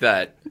Churn like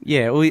that.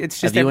 Yeah, well, it's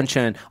just you and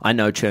Churn. I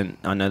know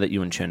that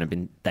you and Churn have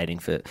been dating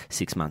for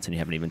 6 months and you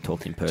haven't even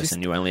talked in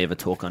person. You only ever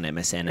talk on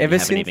MSN and you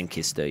haven't even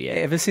kissed her yet.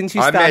 Ever since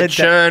you I started met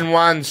Churn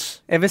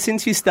once. Ever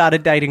since you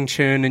started dating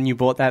Churn and you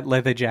bought that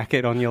leather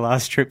jacket on your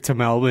last trip to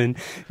Melbourne,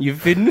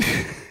 you've been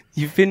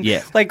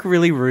like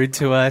really rude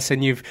to us,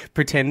 and you've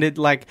pretended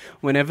like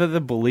whenever the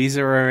bullies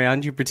are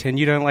around, you pretend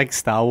you don't like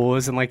Star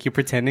Wars, and like you're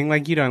pretending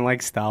like you don't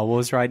like Star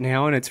Wars right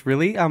now, and it's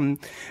really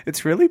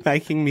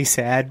making me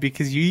sad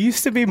because you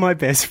used to be my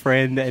best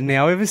friend, and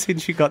now ever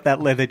since you got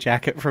that leather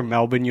jacket from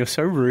Melbourne, you're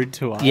so rude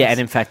to us. Yeah, and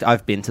in fact,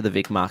 I've been to the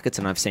Vic markets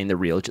and I've seen the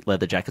real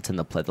leather jackets and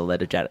the pleather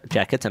leather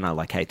jackets, and I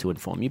like hate to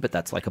inform you, but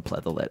that's like a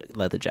pleather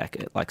leather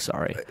jacket. Like,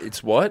 sorry,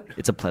 it's what?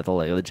 It's a pleather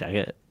leather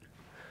jacket.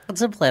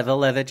 It's a pleather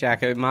leather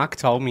jacket. Mark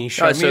told me.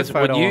 Show me a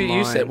photo online.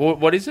 You said,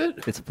 what is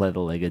it? It's a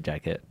pleather leather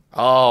jacket.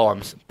 Oh,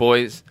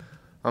 boys,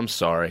 I'm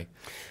sorry.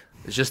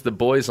 It's just the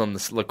boys on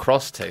the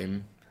lacrosse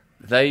team.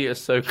 They are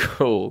so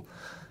cool,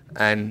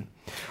 and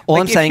all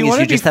I'm saying is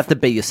you just have to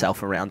be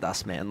yourself around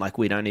us, man. Like,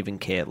 we don't even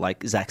care.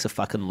 Like, Zach's a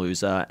fucking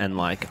loser, and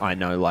like I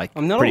know, like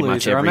I'm not pretty a loser.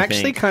 much everything. I'm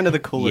actually kind of the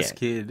coolest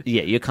kid.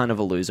 Yeah, you're kind of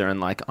a loser,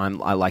 and like I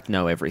like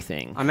know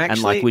everything.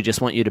 And like we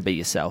just want you to be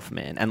yourself,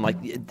 man. And like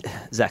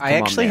Zach, I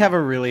actually have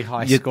a really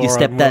high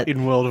score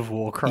in World of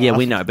Warcraft. Yeah,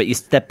 we know, but your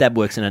stepdad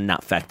works in a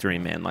nut factory,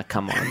 man. Like,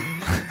 come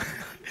on.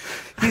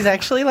 He's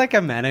actually like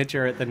a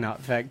manager at the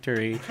nut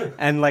factory,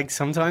 and like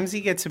sometimes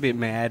he gets a bit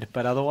mad,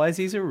 but otherwise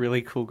he's a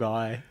really cool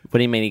guy. What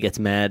do you mean he gets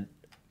mad?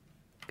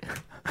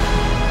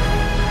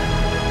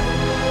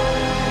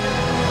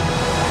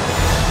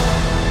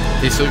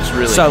 This looks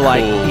really so cool.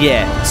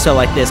 like so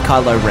like there's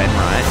Kylo Ren,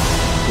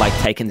 right? Like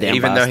taking down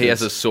even bastards. though he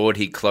has a sword,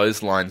 he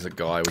clotheslines a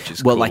guy, which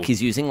is well cool. like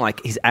he's using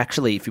like he's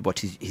actually, if you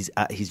watch, he's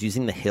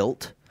using the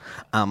hilt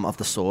of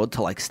the sword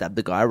to like stab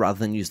the guy rather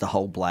than use the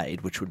whole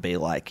blade, which would be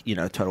like, you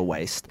know, total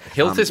waste.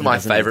 Hilt is my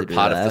favourite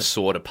part of the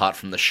sword apart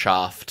from the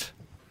shaft.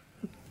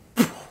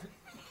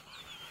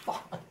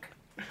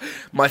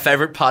 My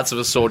favourite parts of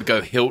a sword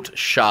go hilt,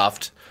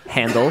 shaft,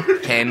 handle.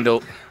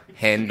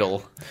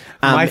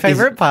 My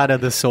favourite part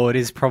of the sword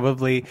is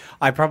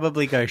I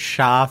probably go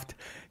shaft,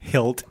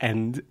 hilt,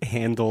 and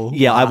handle.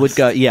 Yeah, I would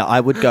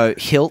go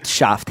hilt,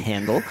 shaft,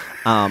 handle.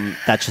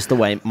 That's just the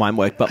way mine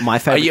work. But my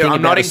favorite thing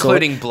I'm not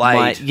including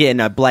blade.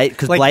 Blade,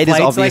 because like, blade is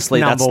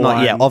obviously like that's not.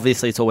 one. Yeah,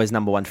 obviously it's always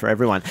number one for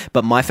everyone.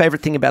 But my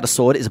favorite thing about a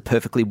sword is a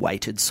perfectly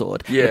weighted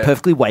sword. Yeah. A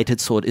perfectly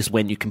weighted sword is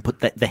when you can put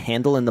the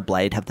handle and the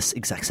blade have the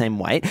exact same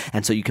weight,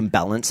 and so you can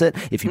balance it.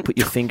 If you put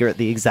your finger at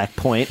the exact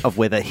point of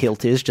where the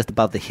hilt is, just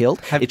above the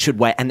hilt, it should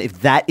weigh. And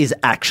if that is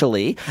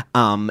actually,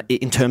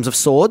 in terms of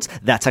swords,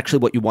 that's actually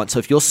what you want. So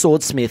if your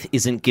swordsmith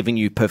isn't giving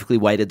you perfectly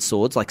weighted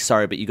swords, like,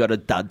 sorry, but you got a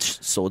dud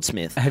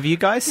swordsmith. Have you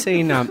guys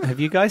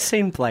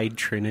seen Blade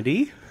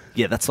Trinity?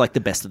 Yeah, that's like the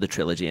best of the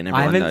trilogy, and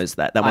everyone knows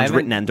that. That one's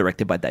written and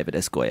directed by David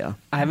S. Goyer.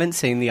 I haven't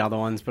seen the other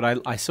ones,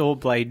 but I saw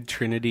Blade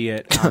Trinity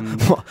at...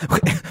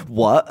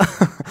 What?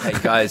 Hey,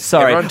 guys.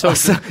 Sorry.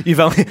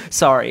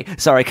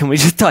 Sorry, can we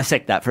just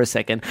dissect that for a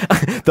second?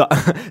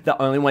 The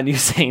only one you've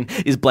seen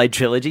is Blade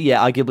Trilogy. Yeah,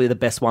 arguably the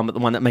best one, but the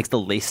one that makes the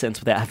least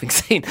sense without having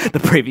seen the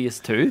previous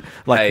two.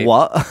 Like, hey,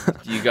 what?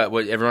 You got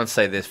what? Everyone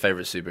say their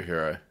favourite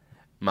superhero.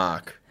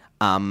 Mark.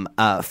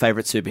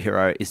 Favorite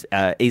superhero is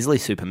easily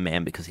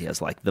Superman because he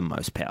has like the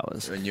most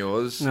powers. And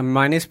yours?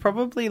 Mine is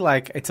probably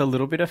like, it's a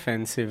little bit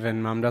offensive,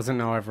 and Mum doesn't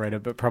know I've read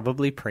it, but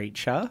probably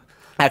Preacher.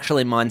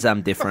 Actually, mine's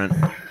different.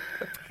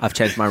 I've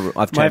changed my mind.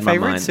 My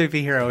favorite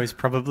superhero is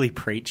probably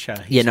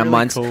Preacher. He's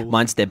mine's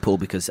Deadpool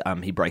because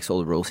he breaks all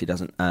the rules. He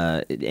doesn't.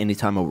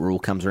 Anytime a rule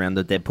comes around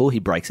the Deadpool, he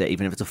breaks it,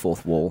 even if it's a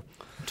fourth wall.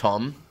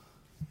 Tom?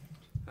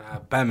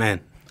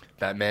 Batman.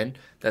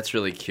 That's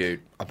really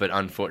cute, but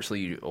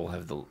unfortunately you all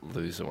have the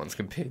loser ones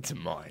compared to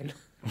mine.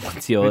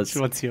 What's yours?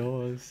 What's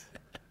yours?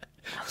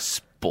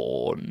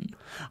 Spawn.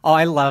 Oh,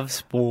 I love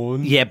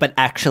Spawn. Yeah, but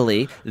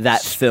actually,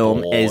 that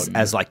film is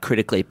as like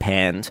critically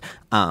panned.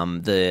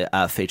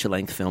 The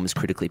feature-length film is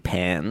critically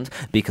panned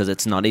because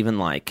it's not even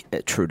like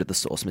true to the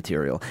source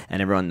material,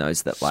 and everyone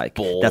knows that. Like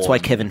that's why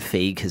Kevin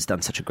Feige has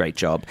done such a great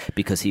job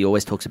because he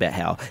always talks about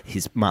how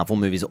his Marvel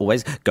movies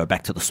always go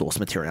back to the source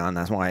material, and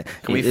that's why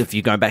if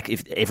you go back,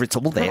 if it's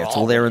all there, it's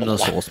all there in the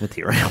source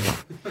material.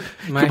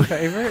 My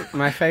favorite.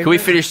 Can we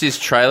finish this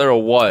trailer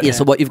or what? Yeah.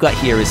 So what you've got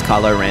here is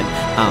Kylo Ren,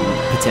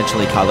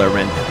 potentially Kylo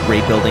Ren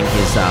rebuilding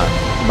his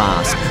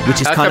mask,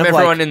 which is How kind come of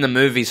everyone like, in the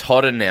movie's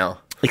hotter now?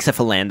 except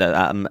for Lando.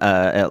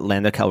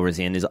 Lando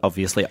Calrissian is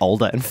obviously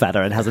older and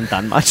fatter and hasn't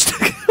done much to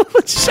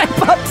shape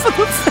up for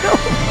the film.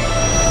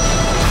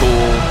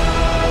 Cool.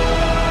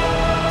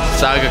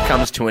 Saga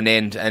comes to an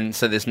end, and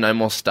so there's no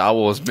more Star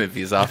Wars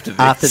movies after this.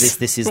 After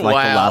this is like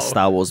the Wow. last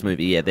Star Wars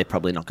movie. Yeah, they're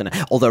probably not going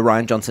to. Although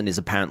Rian Johnson is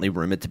apparently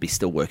rumored to be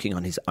still working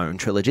on his own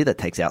trilogy that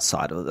takes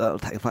outside of the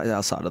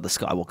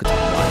Skywalker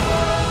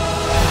timeline.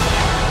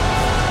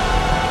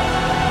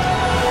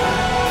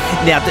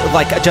 Now,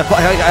 like,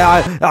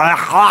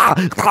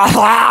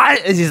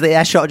 this is the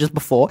air shot just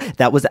before.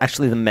 That was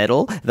actually the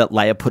medal that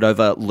Leia put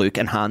over Luke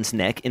and Han's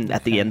neck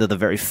at the end of the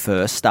very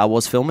first Star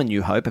Wars film, A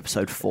New Hope,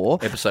 Episode 4.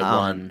 Episode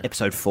 1.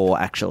 Episode 4,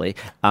 actually.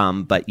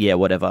 But yeah,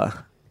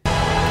 whatever. We'll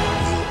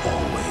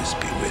always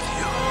be with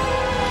you.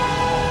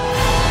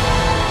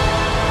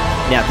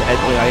 Now,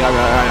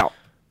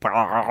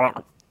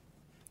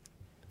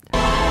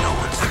 No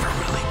one's ever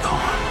really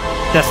gone.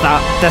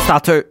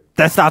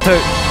 Death Star 2.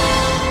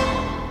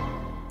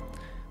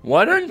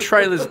 Why don't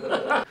trailers...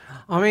 Oh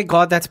my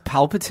god, that's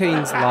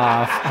Palpatine's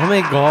laugh. Oh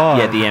my god.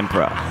 Yeah, the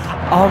Emperor.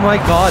 Oh my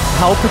god,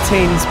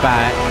 Palpatine's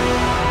back.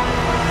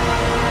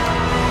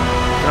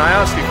 Can I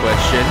ask a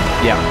question?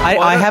 Yeah.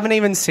 I haven't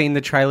even seen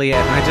the trailer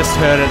yet, and I just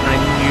heard it and I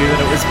knew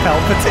that it was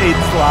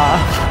Palpatine's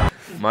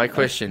laugh. My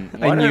question,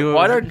 knew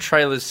why it was- don't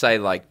trailers say,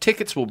 like,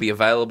 tickets will be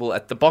available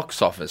at the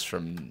box office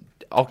from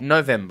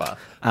November?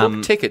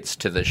 Book tickets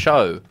to the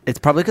show. It's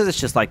probably because it's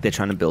just like they're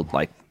trying to build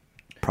like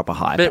proper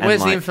hype. But and,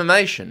 where's the like,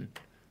 information?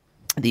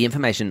 The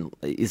information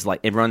is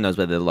like everyone knows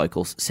where the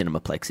local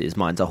Cinemaplex is.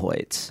 Mine's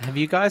Ahoy's. Have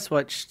you guys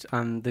watched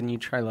the new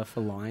trailer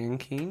for Lion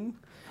King?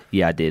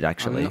 Yeah, I did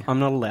actually. I'm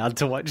not allowed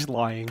to watch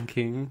Lion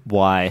King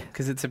Why?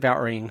 because it's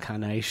about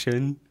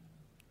reincarnation.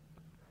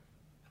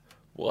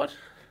 What?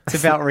 It's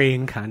about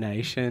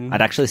reincarnation.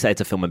 I'd actually say it's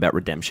a film about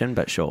redemption,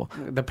 but sure.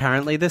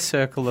 Apparently, the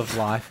circle of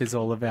life is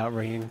all about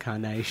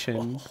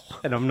reincarnation,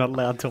 and I'm not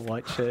allowed to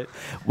watch it.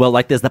 Well,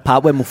 like there's the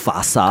part where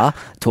Mufasa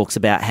talks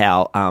about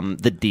how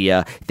the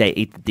deer, they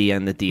eat the deer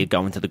and the deer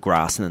go into the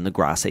grass and then the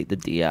grass eat the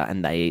deer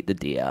and they eat the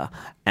deer.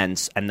 And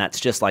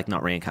that's just like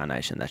not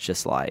reincarnation. That's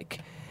just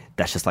like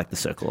the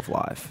circle of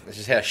life. This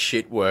is how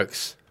shit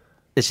works.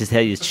 It's just how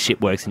your shit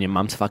works and your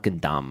mum's fucking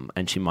dumb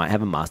and she might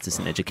have a master's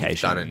in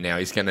education. Done it now.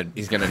 He's gonna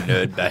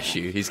nerd bash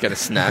you. He's gonna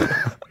snap.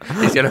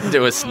 He's gonna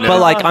do a snap. But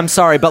like, I'm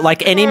sorry, but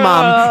like any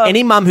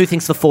mum who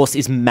thinks the Force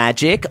is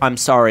magic, I'm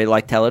sorry,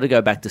 like tell her to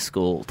go back to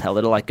school. Tell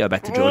her to like go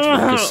back to George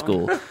Lucas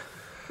School.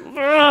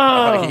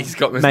 He's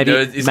got this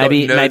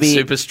nerd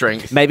super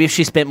strength. Maybe if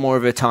she spent more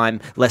of her time,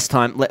 less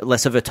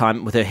of her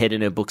time with her head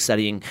in her book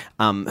studying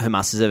her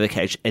master's of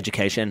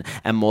education,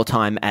 and more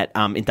time at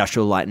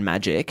Industrial Light and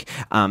Magic,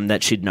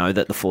 that she'd know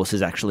that the Force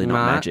is actually not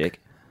Mark, magic.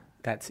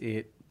 That's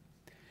it.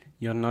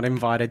 You're not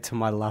invited to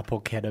my La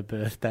Porchetta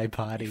birthday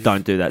party.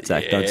 Don't do that,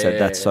 Zach. Don't say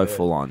that's so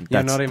full on.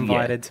 You're not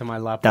invited to my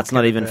La Porchetta That's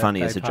not even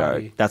funny as birthday a joke.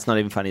 party. That's not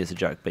even funny as a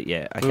joke. But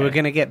yeah, okay. We were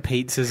going to get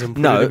pizzas and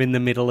put No. them in the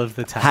middle of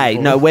the table. Hey,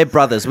 no, we're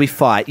brothers. We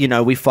fight.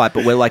 We fight,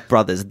 but we're like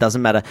brothers. It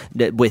doesn't matter.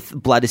 With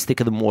blood is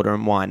thicker than water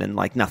and wine, and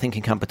like nothing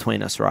can come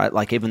between us, right?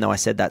 Like even though I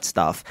said that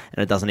stuff,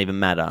 and it doesn't even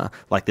matter.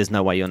 Like there's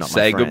no way you're not my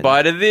Say friend.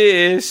 goodbye to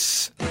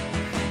this.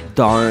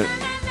 Don't.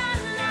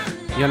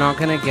 You're not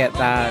going to get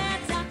that.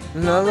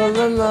 La la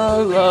la la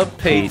la,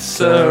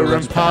 pizza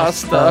and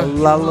pasta.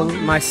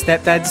 My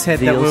stepdad said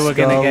that we were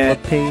going to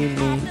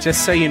get...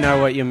 Just so you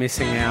know what you're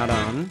missing out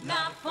on.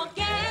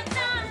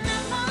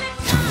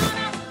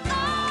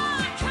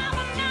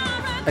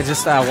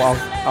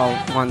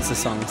 I'll once the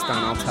song's done,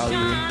 I'll tell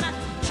you.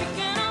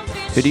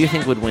 Who do you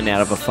think would win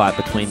out of a fight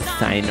between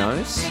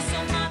Thanos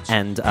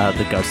and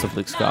the ghost of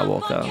Luke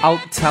Skywalker? I'll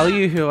tell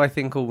you who I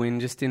think will win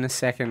just in a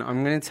second.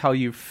 I'm going to tell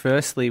you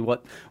firstly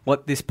what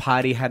this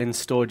party had in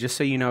store, just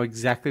so you know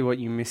exactly what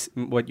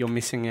you're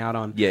missing out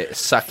on. Yeah,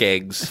 suck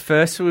eggs.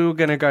 First, we were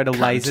going to go to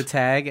laser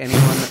tag.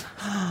 Anyone?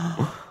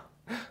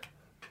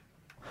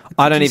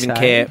 I don't even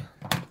care.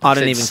 I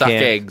don't Said even suck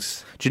care.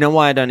 eggs. Do you know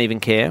why I don't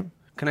even care?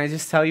 Can I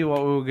just tell you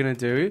what we were going to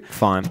do?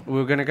 Fine. We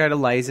were going to go to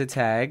laser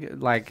tag.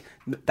 Like,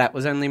 that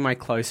was only my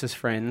closest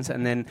friends.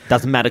 And then...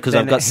 Doesn't matter because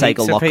then I've got heaps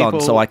Sega of Lock on,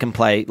 people- so I can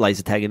play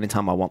laser tag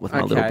anytime I want with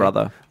my little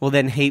brother. Well,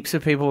 then heaps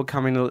of people were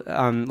coming to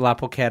La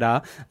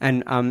Porchetta,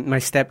 and my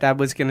stepdad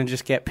was going to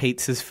just get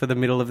pizzas for the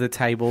middle of the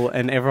table,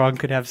 and everyone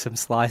could have some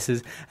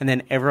slices, and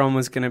then everyone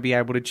was going to be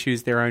able to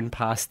choose their own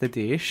pasta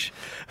dish.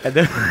 And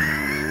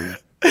then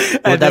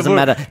Well, it doesn't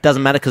matter.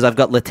 Doesn't matter because I've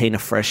got Latina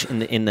Fresh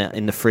in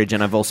the fridge,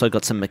 and I've also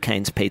got some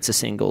McCain's pizza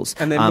singles.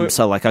 And then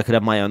so like I could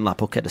have my own La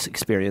Porchetta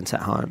experience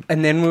at home.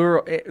 And then we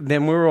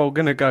were all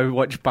gonna go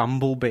watch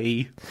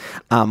Bumblebee.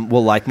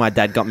 Well, like my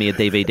dad got me a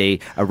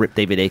ripped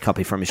DVD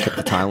copy from his trip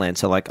to Thailand.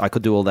 So like I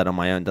could do all that on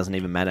my own. Doesn't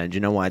even matter. And do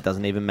you know why it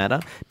doesn't even matter?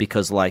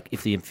 Because like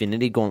if the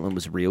Infinity Gauntlet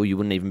was real, you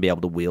wouldn't even be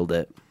able to wield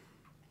it.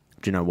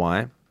 Do you know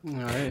why?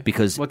 No.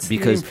 Because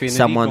the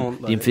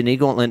Infinity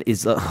Gauntlet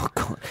is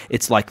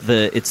it's like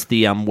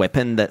the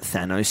weapon that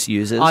Thanos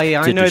uses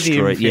to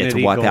destroy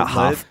to wipe out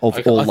half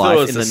of all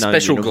life in the known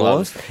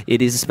universe.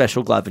 It is a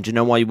special glove, and do you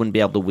know why you wouldn't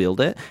be able to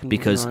wield it?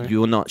 Because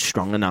you're not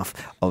strong enough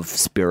of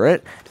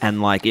spirit,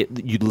 and like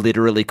you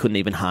literally couldn't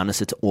even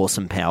harness its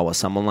awesome power.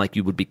 Someone like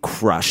you would be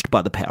crushed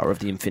by the power of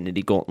the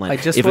Infinity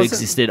Gauntlet if it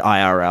existed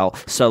IRL.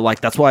 So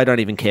like that's why I don't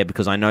even care,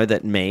 because I know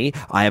that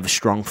I have a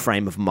strong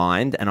frame of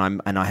mind, and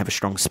I have a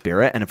strong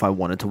spirit. And if I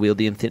wanted to wield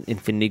the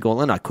Infinity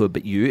Gauntlet, I could,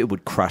 but it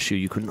would crush you.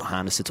 You couldn't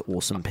harness its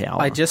awesome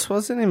power. I just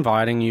wasn't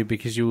inviting you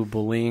because you were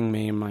bullying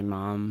me and my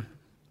mum.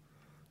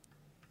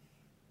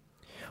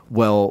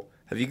 Well,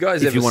 have you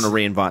guys if you want to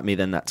re-invite me,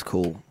 then that's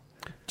cool.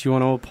 Do you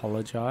want to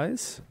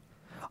apologise?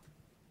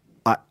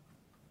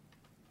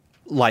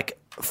 Like,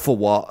 for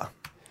what?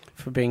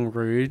 For being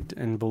rude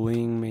and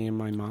bullying me and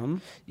my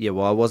mum? Yeah,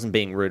 well, I wasn't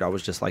being rude. I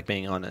was just, like,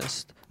 being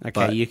honest.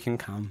 Okay, you can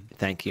come.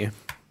 Thank you.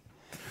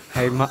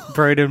 Hey,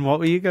 Broden, what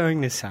were you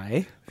going to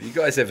say? Have you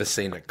guys ever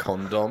seen a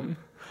condom?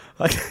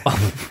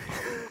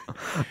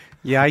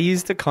 Yeah, I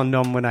used a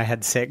condom when I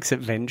had sex at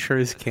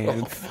Venturers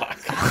Camp. Oh,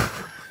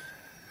 fuck.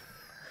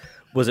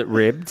 Was it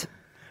ribbed?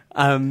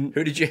 Who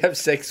did you have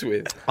sex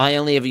with? I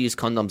only ever use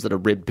condoms that are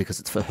ribbed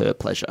because it's for her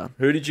pleasure.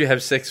 Who did you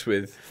have sex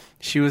with?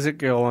 She was a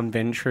girl on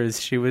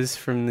Venturers. She was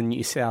from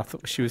New South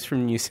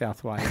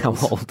Wales. How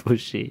old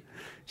was she?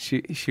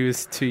 She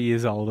was 2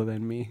 years older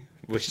than me.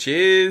 Which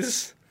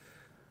is...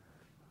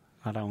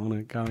 I don't want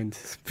to go into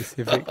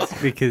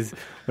specifics because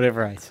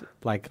whatever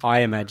I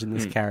imagine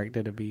this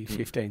character to be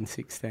 15,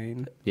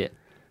 16. Yeah.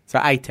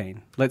 So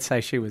 18. Let's say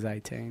she was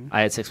 18.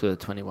 I had sex with a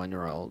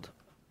 21-year-old.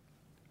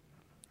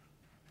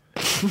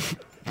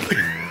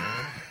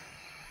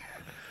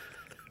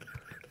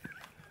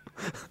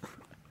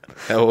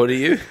 How old are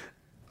you?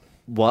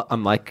 What?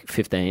 I'm like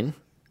 15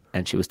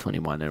 and she was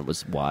 21 and it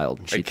was wild.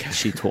 And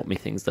she taught me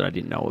things that I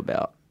didn't know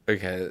about.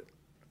 Okay.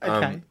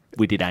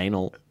 We did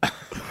anal.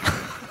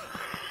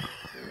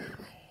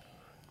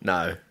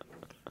 No.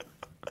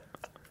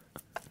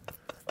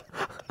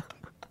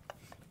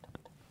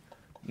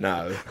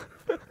 No.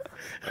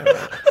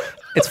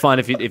 It's fine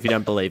if you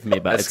don't believe me,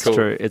 but it's cool.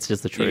 True. It's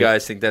just the truth. You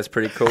guys think that's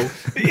pretty cool?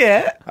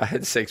 Yeah. I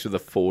had sex with a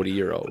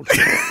 40-year-old.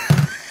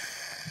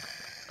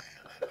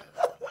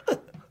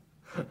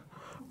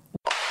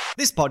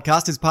 This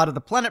podcast is part of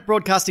the Planet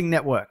Broadcasting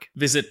Network.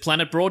 Visit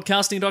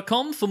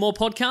planetbroadcasting.com for more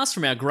podcasts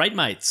from our great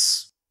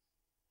mates.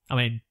 I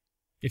mean,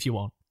 if you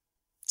want.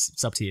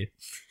 It's up to you.